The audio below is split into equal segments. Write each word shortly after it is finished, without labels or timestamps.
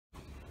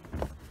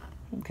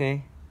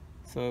Okay,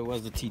 so it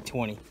was the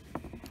T20.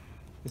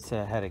 Just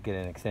had to get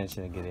an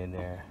extension to get in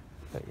there,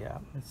 but yeah,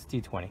 it's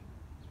T20.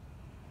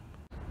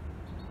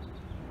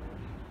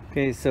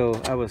 Okay,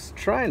 so I was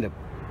trying to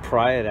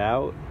pry it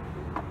out,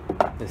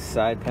 this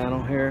side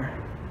panel here,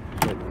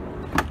 but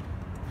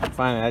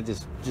finally I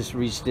just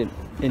reached it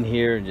in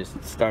here and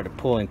just started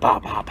pulling,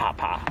 pop, pop, pop,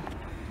 pop.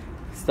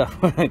 Stuff,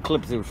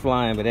 clips were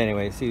flying, but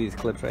anyway, see these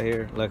clips right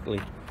here?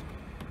 Luckily,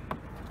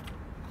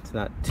 it's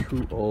not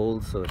too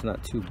old, so it's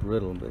not too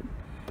brittle, but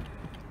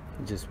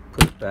just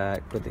put it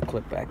back, put the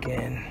clip back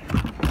in,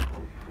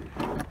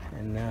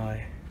 and now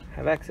I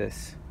have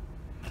access.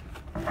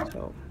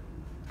 So,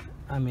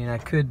 I mean, I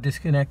could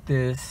disconnect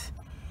this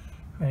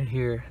right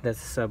here.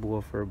 That's a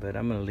subwoofer, but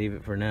I'm gonna leave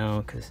it for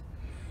now because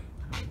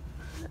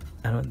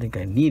I don't think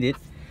I need it.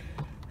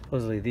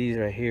 Supposedly these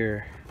right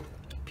here,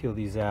 peel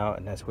these out,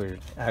 and that's where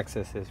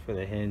access is for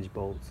the hinge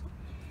bolts.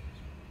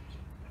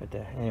 But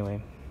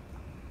anyway,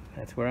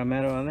 that's where I'm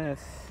at on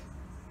this.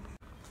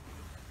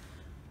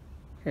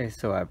 Okay,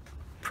 so I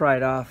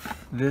pried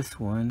off this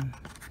one.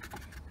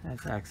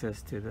 That's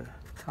access to the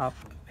top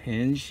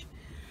hinge,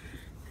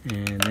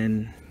 and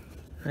then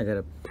I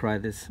gotta pry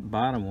this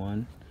bottom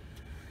one.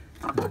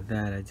 With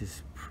that, I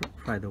just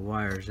pry the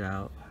wires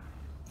out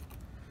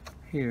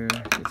here,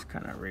 just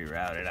kind of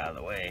reroute it out of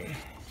the way,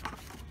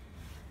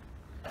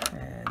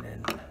 and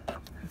then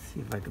let's see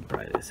if I can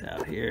pry this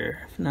out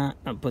here. If not,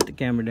 I'll put the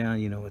camera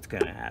down. You know what's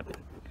gonna happen.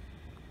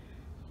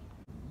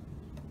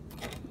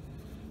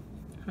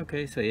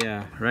 Okay, so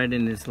yeah, right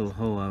in this little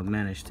hole I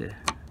managed to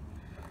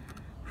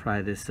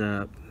pry this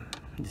up,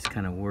 just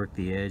kind of work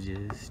the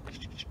edges,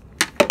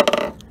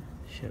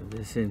 shove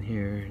this in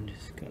here, and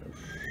just kind of,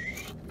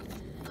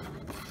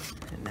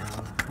 and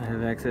now I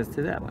have access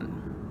to that one.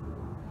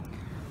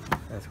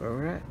 That's where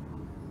we're at.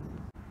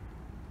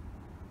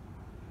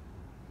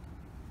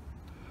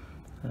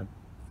 I'll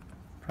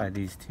pry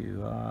these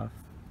two off,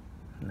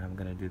 and I'm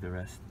gonna do the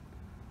rest.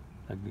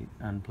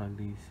 Unplug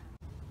these.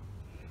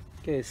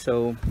 Okay,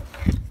 so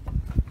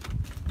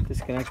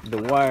disconnected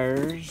the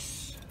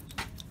wires.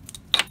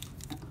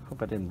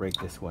 Hope I didn't break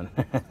this one.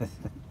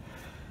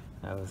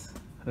 That was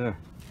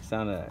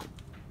sounded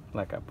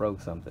like I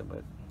broke something,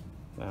 but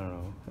I don't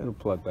know. It'll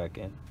plug back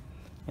in.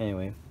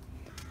 Anyway,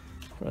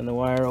 run the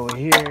wire over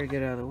here,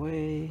 get out of the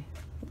way,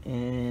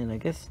 and I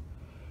guess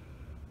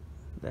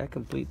that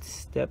completes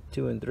step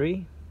 2 and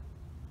 3.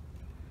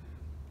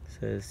 It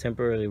says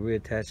temporarily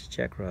reattach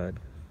check rod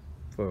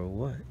for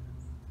what?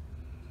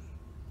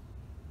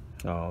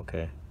 Oh,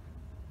 okay.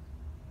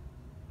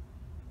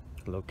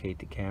 Locate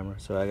the camera.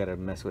 So I gotta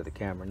mess with the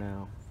camera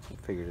now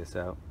and figure this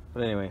out.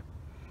 But anyway,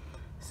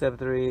 step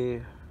 3,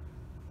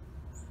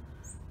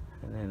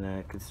 and then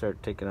I can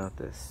start taking out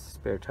this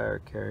spare tire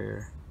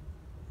carrier.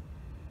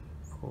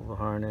 Pull the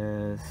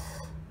harness.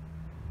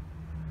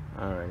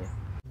 Alrighty.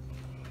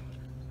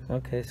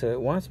 Okay, so it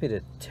wants me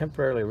to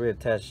temporarily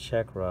reattach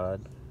check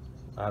rod.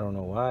 I don't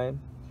know why.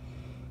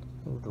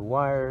 Move the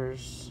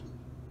wires.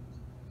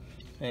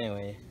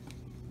 Anyway,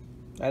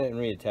 I didn't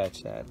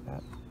reattach that. I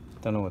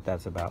don't know what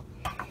that's about.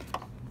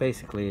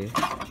 Basically,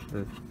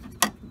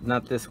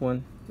 not this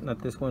one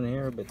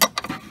here, but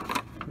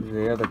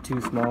the other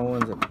 2 small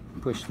ones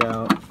that pushed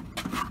out.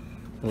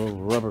 A little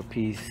rubber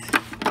piece,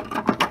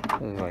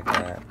 like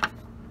that.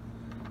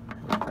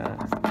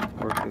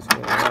 Work this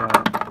way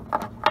out.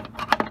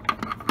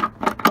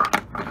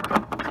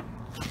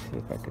 Let's see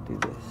if I could do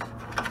this.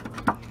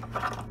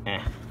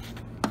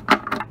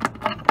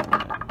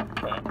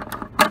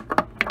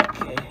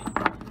 Okay,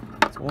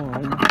 that's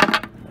 1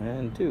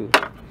 and 2.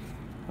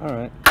 All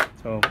right.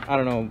 So I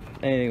don't know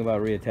anything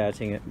about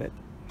reattaching it, but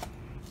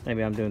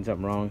maybe I'm doing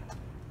something wrong.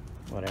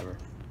 Whatever.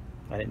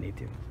 I didn't need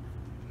to.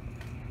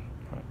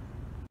 All right.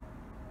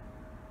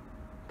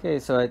 Okay,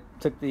 so I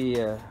took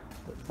the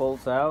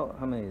bolts out.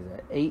 How many is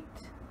that? 8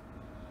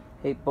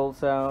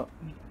 bolts out.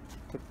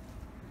 Took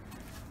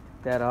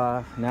that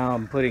off. Now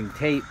I'm putting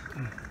tape,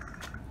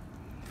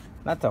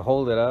 not to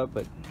hold it up,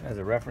 but as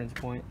a reference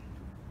point,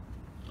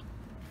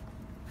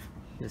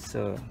 just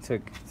so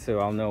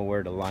I'll know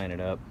where to line it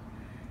up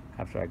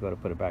after I go to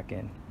put it back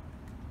in.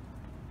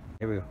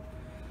 Here we go.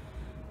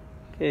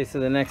 Okay, so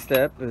the next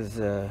step is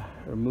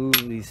remove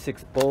these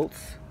 6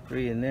 bolts,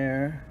 3 in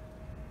there,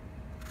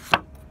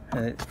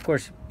 and of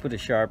course put a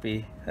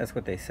Sharpie. That's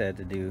what they said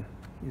to do.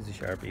 Use a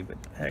Sharpie, but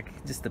heck,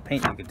 just the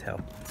paint you could tell.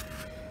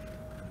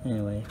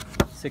 Anyway,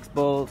 6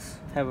 bolts.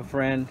 Have a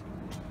friend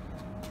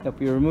help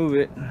you remove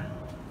it.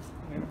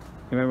 You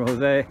remember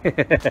Jose?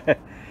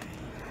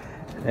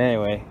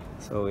 Anyway,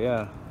 so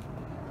yeah.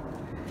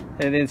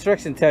 And the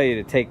instructions tell you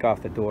to take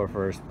off the door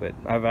first, but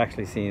I've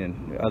actually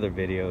seen other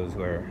videos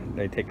where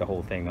they take the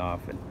whole thing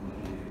off and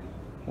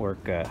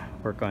work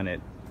on it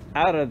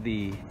out of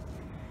the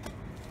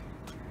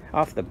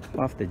off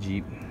the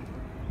Jeep.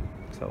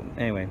 So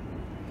anyway,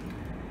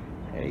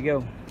 there you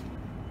go.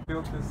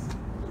 Built this.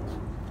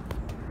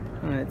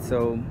 All right,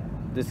 so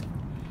just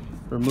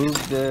remove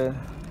the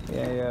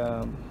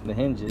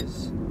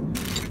hinges.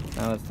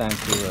 Now it's time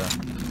to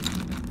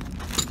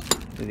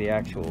do the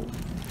actual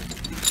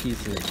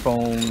pieces,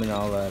 foam and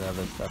all that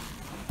other stuff.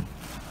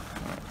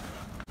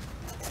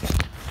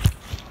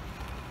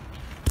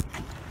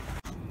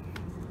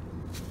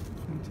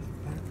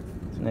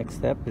 Next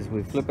step is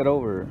we flip it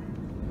over.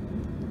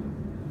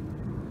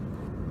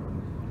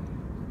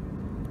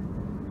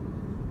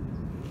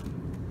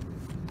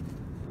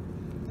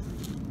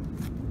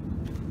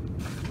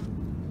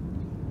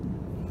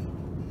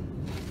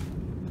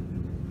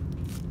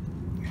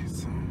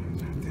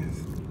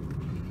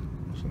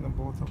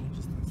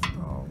 Just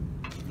install.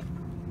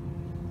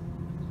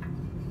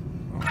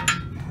 Oh,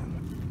 man.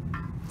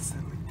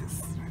 Set like this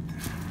right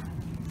there.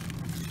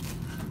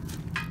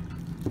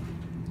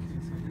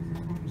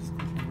 Just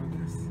go over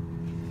this.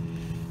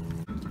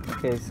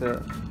 Okay,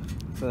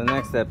 so the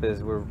next step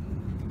is we're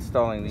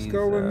installing these. Let's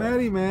go with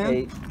Maddie, man.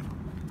 8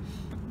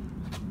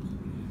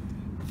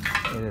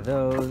 of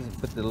those.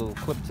 Put the little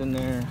clips in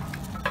there.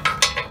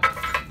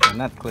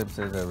 Not clips,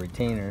 they're the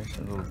retainers.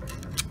 Little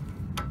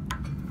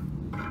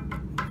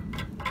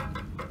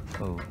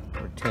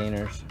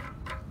retainers.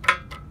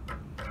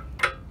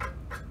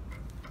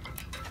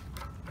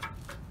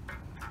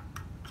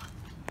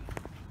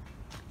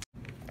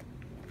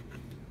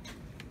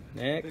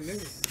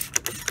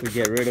 Next, we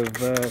get rid of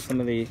some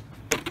of the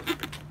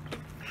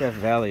Death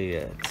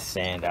Valley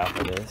sand out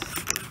of this.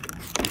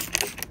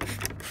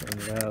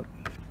 Clean it up.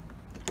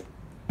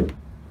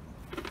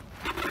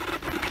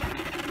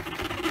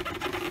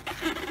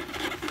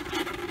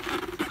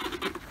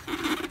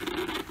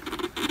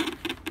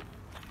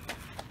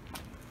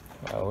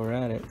 While we're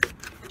at it,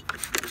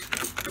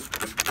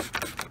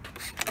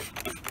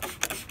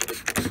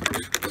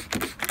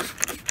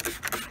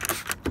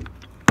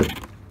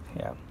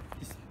 yeah,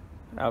 just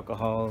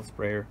alcohol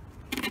sprayer.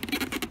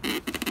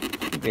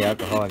 The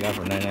alcohol I got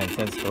from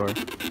 99-cent store.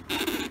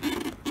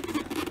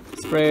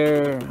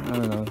 Sprayer, I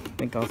don't know, I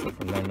think also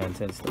from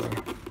 99-cent store.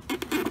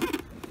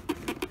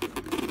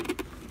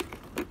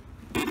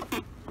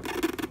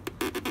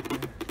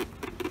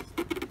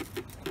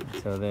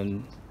 So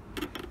then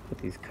put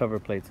these cover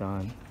plates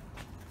on,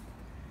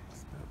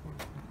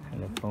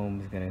 and the foam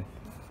is gonna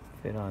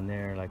fit on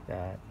there like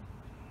that.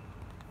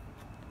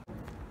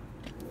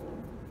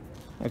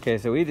 Okay,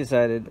 so we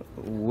decided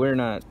we're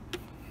not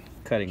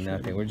cutting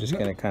nothing. We're just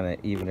gonna kind of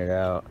even it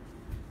out,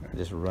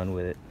 just run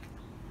with it.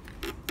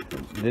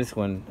 This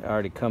one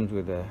already comes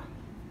with a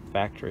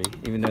factory,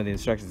 even though the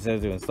instruction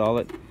says to install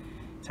it.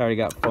 It's already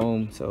got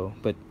foam, so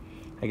but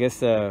I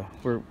guess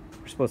we're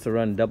supposed to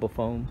run double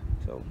foam,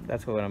 so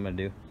that's what I'm gonna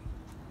do.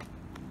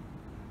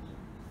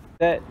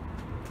 That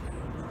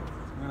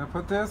I'm gonna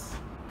put this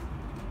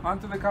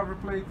onto the cover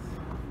plates.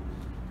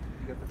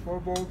 You got the 4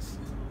 bolts,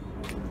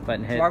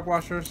 button head, block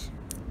washers,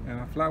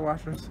 and flat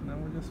washers, and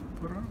then we'll just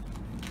put it on.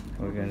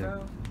 we're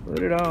gonna put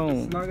it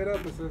on. Snug it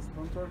up, it says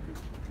don't torque it.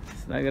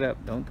 Snug it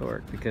up, don't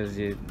torque, because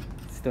you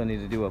still need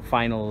to do a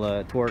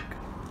final torque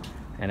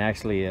and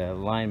actually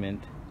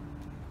alignment.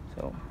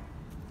 So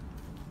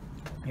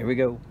here we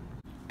go.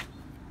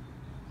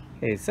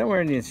 Okay,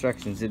 somewhere in the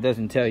instructions it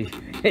doesn't tell you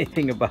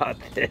anything about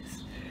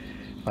this,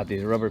 about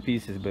these rubber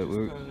pieces, but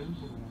we're,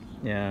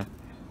 yeah,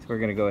 so we're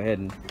gonna go ahead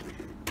and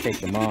take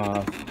them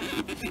off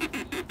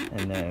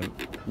and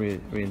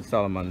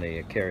reinstall them on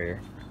the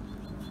carrier.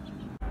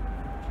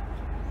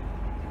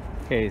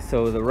 Okay,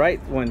 so the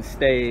right one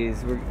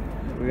stays. We're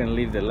gonna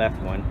leave the left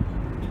one.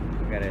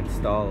 We gotta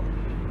install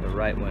the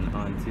right one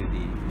onto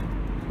the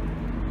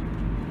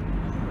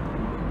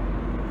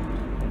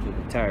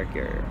tire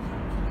carrier.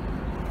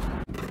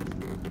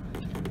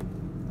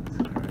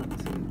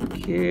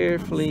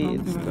 Carefully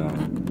install.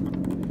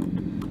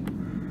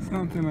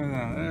 Something like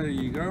that. There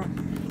you go.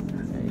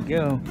 There you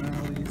go.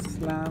 Now you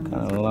slam.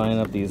 Kind of line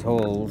up these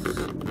holes.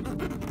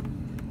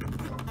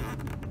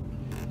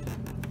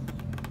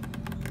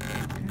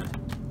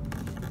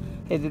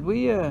 Hey, did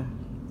we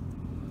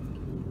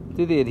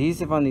do the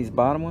adhesive on these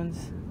bottom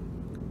ones?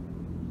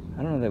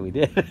 I don't know that we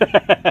did.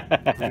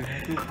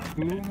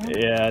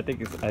 Yeah,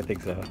 I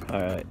think so.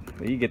 All right,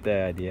 well, you get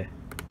the idea.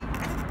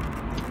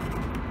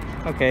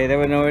 Okay, there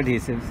were no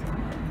adhesives.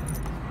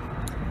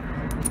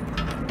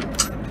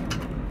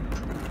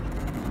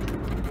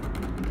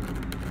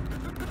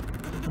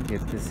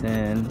 Get this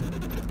in.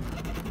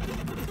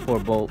 4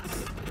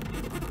 bolts.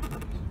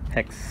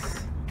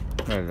 Hex.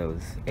 What are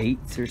those?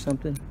 8s or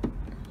something?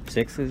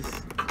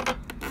 6s.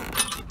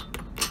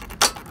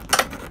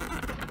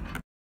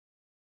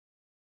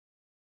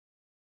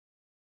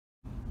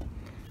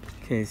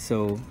 Okay,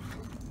 so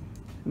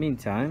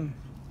meantime,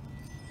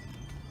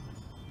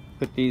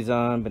 put these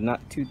on, but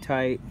not too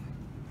tight.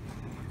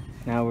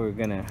 Now we're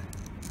gonna,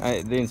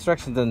 the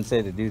instruction doesn't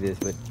say to do this,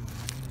 but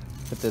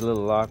put the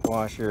little lock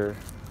washer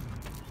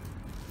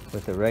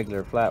with the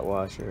regular flat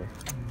washer.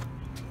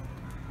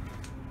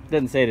 It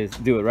doesn't say to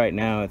do it right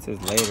now, it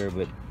says later,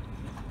 but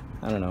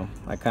I don't know.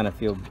 I kind of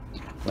feel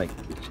like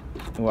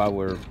while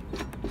we're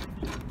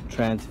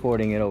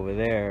transporting it over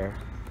there,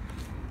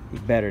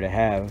 it's better to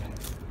have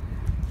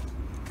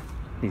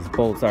these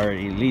bolts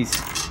already, at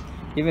least,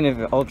 even if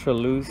it's ultra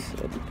loose,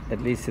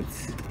 at least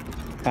it's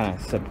kind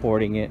of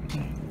supporting it.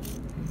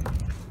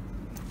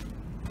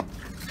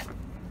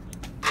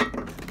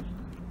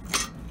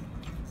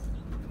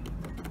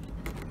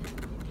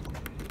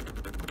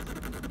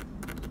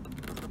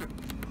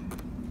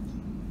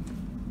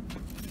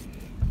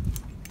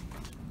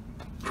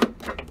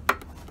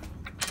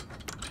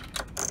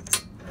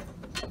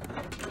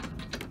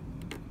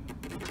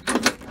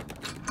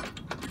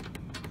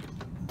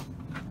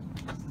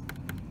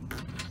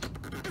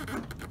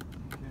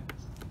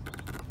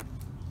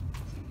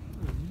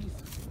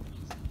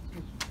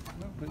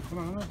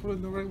 Hold on, I'm gonna put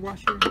in the right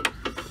washer.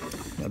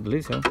 I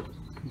believe so.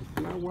 The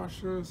flat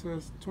washer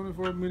says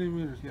 24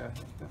 millimeters. Yeah,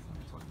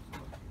 definitely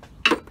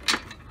 24.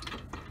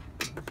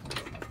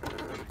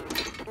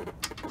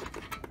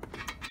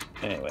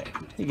 Anyway,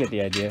 you get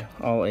the idea.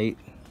 All 8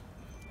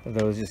 of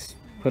those, just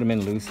put them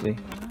in loosely.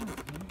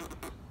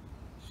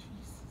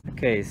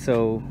 Okay,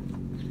 so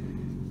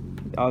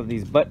all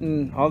these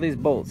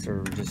bolts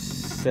are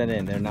just set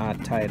in. They're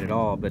not tight at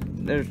all, but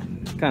they're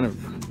kind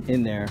of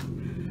in there.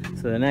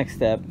 So the next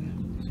step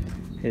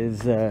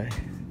is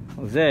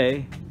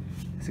Jose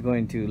is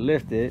going to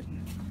lift it,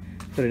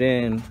 put it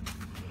in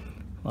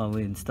while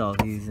we install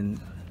these and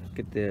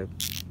get the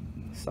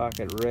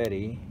socket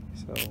ready.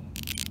 So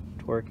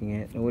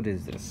torquing it. And what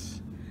is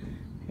this?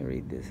 Let me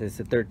read this. It's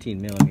a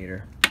 13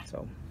 millimeter.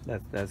 So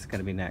that's going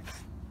to be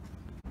next.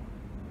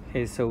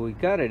 Okay, so we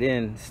got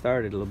it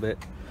started a little bit.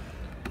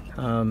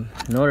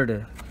 In order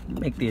to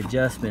make the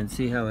adjustment,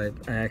 see how I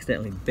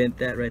accidentally bent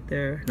that right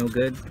there? No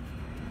good.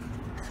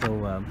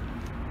 So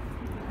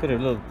put a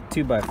little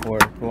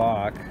 2x4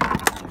 block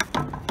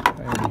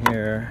right in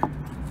here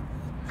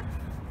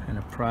and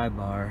a pry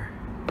bar,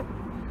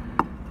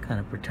 kind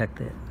of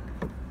protect it,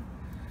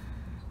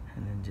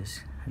 and then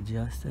just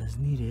adjust as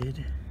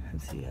needed.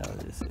 Let's see how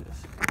this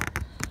is.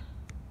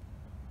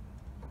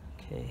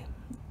 Okay,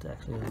 it's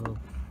actually a little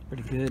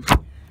pretty good.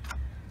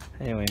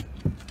 Anyway,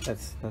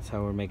 that's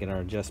how we're making our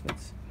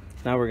adjustments.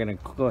 Now we're gonna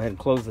go ahead and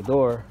close the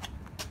door.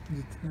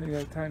 You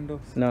gotta tighten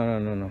those.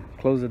 No.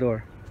 Close the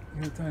door.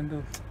 You gotta tighten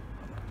those.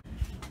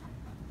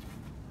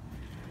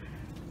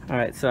 All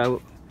right,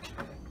 so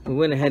we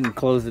went ahead and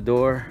closed the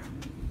door,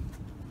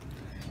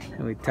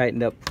 and we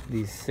tightened up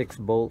these 6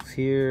 bolts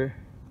here,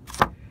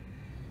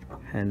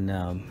 and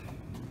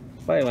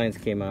body lines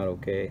came out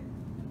okay,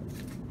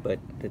 but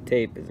the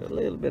tape is a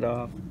little bit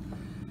off.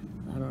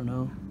 I don't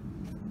know.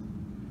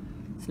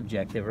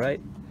 Subjective, right?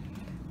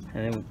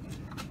 And then we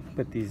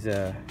put these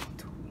 8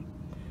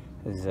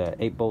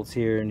 bolts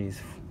here and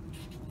these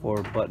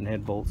 4 button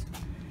head bolts.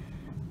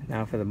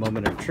 Now for the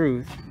moment of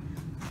truth.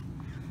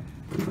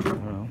 I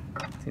don't know.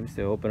 Seems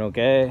to open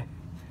okay.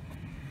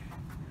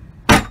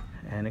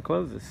 And it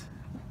closes.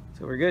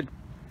 So we're good.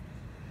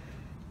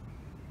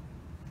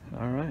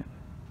 Alright.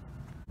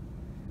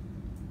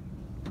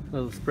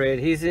 Little spray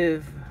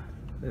adhesive.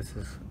 This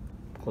is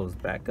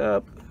closed back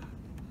up.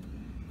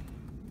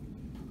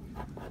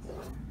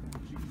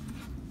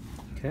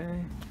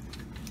 Okay.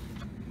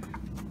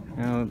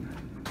 Now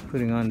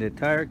putting on the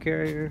tire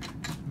carrier.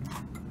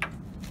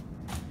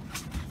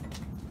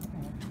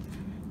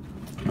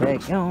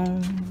 Back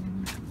on.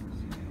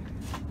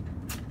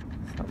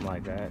 Something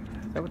like that.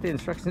 Is that what the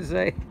instructions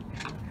say?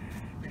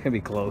 It's gonna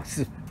be close.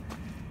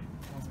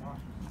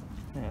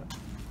 Yeah.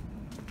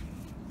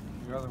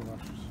 The other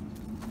washers.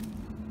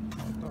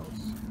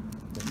 Those.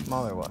 The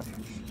smaller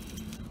washers.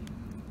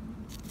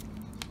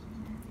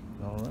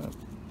 All up.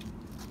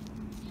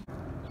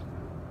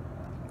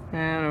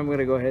 And I'm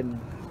gonna go ahead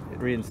and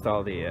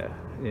reinstall the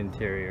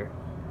interior.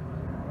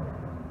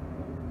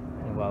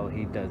 And while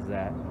he does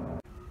that.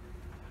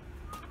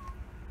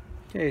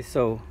 Okay,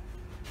 so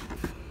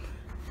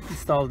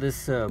install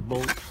this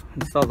bolt,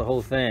 install the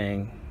whole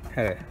thing.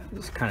 Had to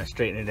just kind of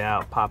straighten it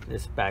out, pop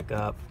this back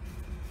up,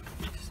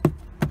 just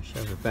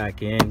shove it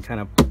back in, kind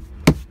of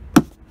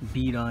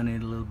beat on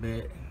it a little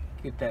bit,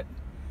 get that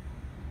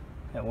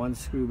one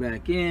screw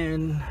back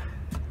in,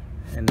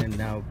 and then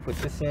now put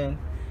this in.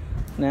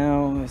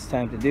 Now it's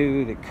time to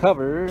do the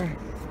cover.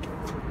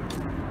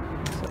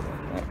 So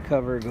that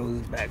cover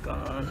goes back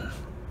on.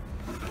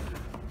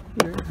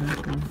 Here,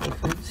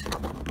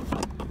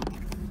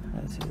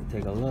 let's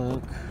take a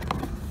look.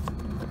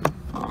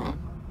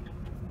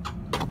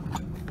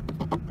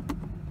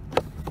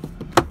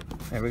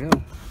 There we go.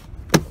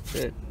 That's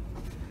it.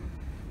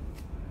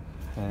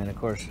 And of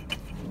course,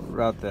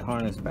 route the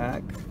harness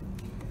back.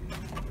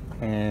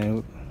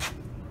 And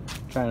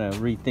trying to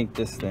rethink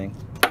this thing.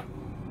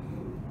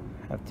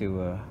 Have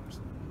to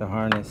the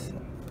harness.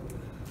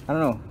 I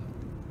don't know.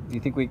 Do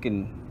you think we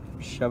can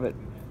shove it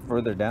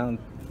further down?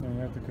 No, you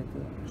have to cut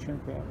the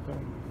shrink wrap though.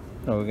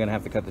 No, we're gonna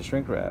have to cut the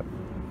shrink wrap.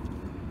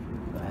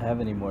 I don't have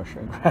any more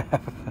shrink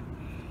wrap.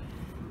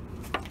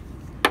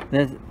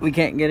 We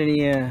can't get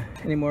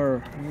any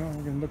more. No,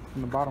 we can look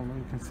from the bottom where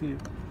you can see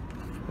it.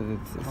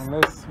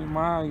 Unless you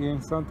might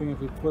gain something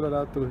if you pull it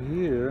out through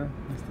here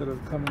instead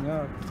of coming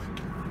out.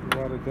 You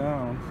brought it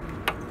down.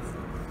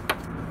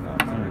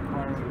 That might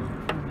require it.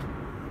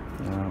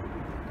 No.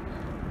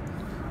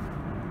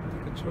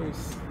 Make a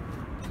choice.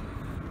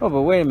 Oh,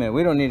 but wait a minute.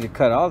 We don't need to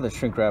cut all the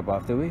shrink wrap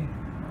off, do we?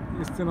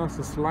 You still have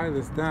to slide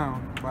this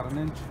down about an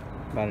inch.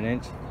 About an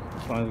inch?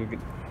 As long as we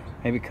could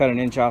maybe cut an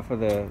inch off of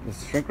the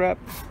shrink wrap.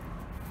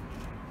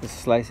 Just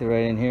slice it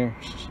right in here.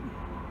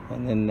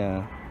 And then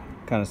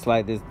kind of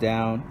slide this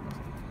down.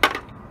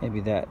 Maybe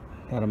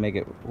that'll make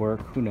it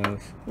work. Who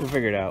knows? We'll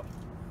figure it out.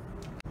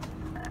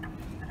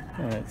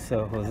 Alright,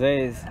 so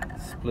Jose is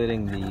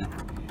splitting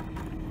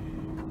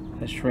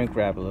the shrink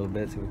wrap a little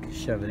bit so we can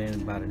shove it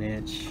in about an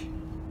inch.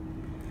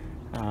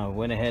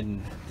 Went ahead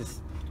and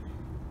just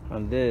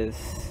on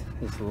this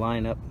just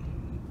line up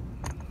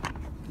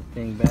the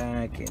thing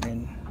back, and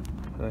then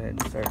go ahead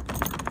and start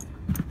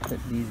put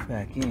these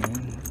back in.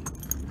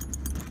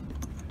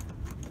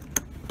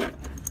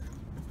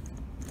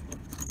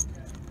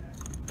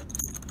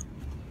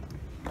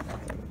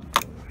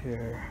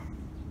 Here,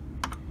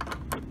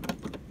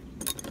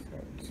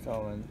 start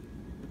installing.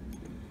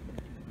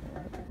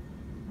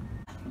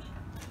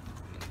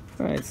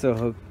 All right,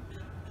 so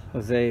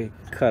Jose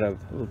cut a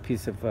little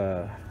piece of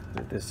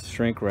this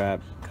shrink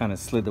wrap, kind of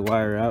slid the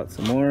wire out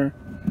some more,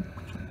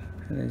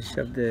 and then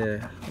shoved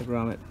the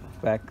grommet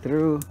back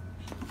through.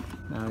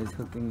 Now he's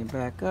hooking it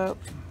back up.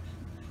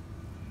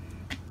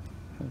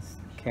 That's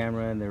the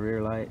camera and the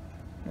rear light,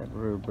 that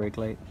rear brake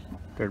light,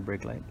 third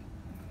brake light.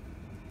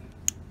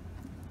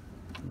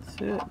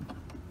 That's it.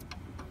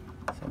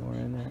 Somewhere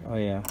in there. Oh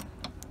yeah.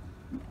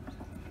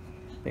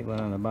 Big one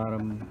on the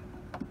bottom.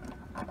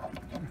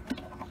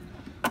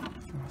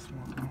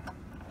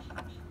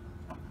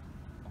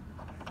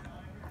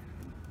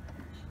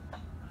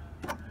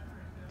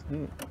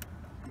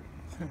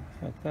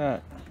 Like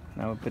that.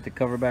 Now we'll put the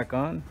cover back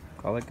on.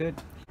 Call it good.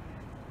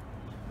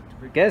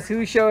 Guess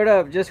who showed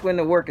up just when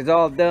the work is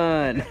all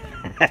done?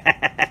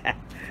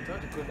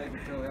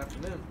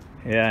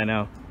 Yeah, I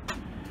know.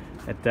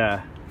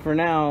 But for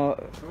now,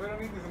 so we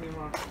don't need this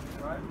anymore,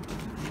 right?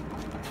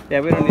 Yeah,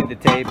 we don't need the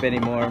tape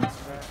anymore.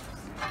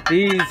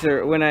 These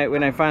are when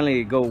I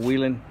finally go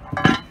wheeling.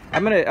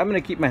 I'm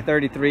gonna keep my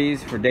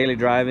 33s for daily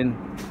driving,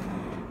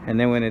 and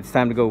then when it's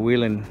time to go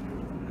wheeling,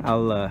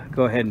 I'll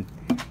go ahead and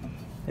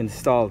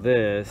install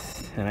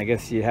this. And I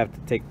guess you have to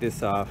take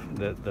this off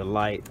the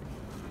light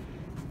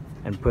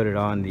and put it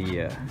on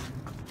the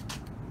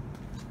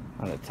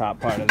top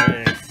part of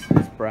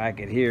this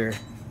bracket here.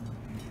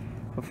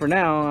 But for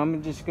now,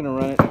 I'm just gonna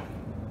run it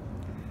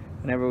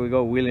whenever we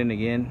go wheeling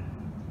again.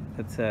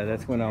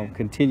 That's when I'll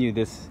continue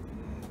this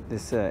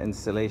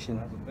installation.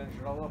 Hasn't finished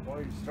it all up while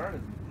you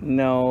started.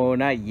 No,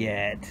 not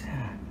yet.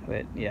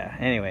 But yeah,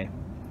 anyway.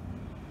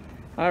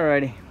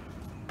 Alrighty.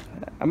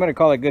 I'm gonna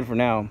call it good for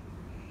now.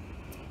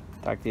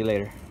 Talk to you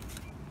later.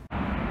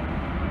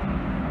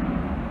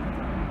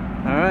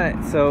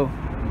 Alright, so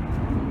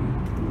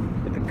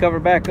put the cover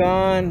back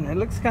on. It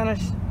looks kind of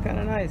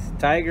nice.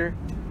 Tiger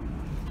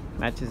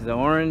matches the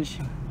orange.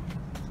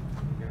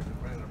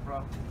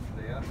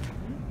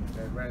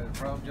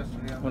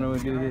 When do we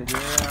do this? Yeah.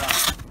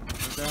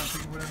 But then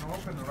people wouldn't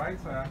open the right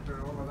side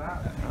after all of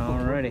that.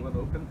 Alrighty.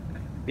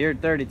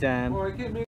 Beard 30 time. Well,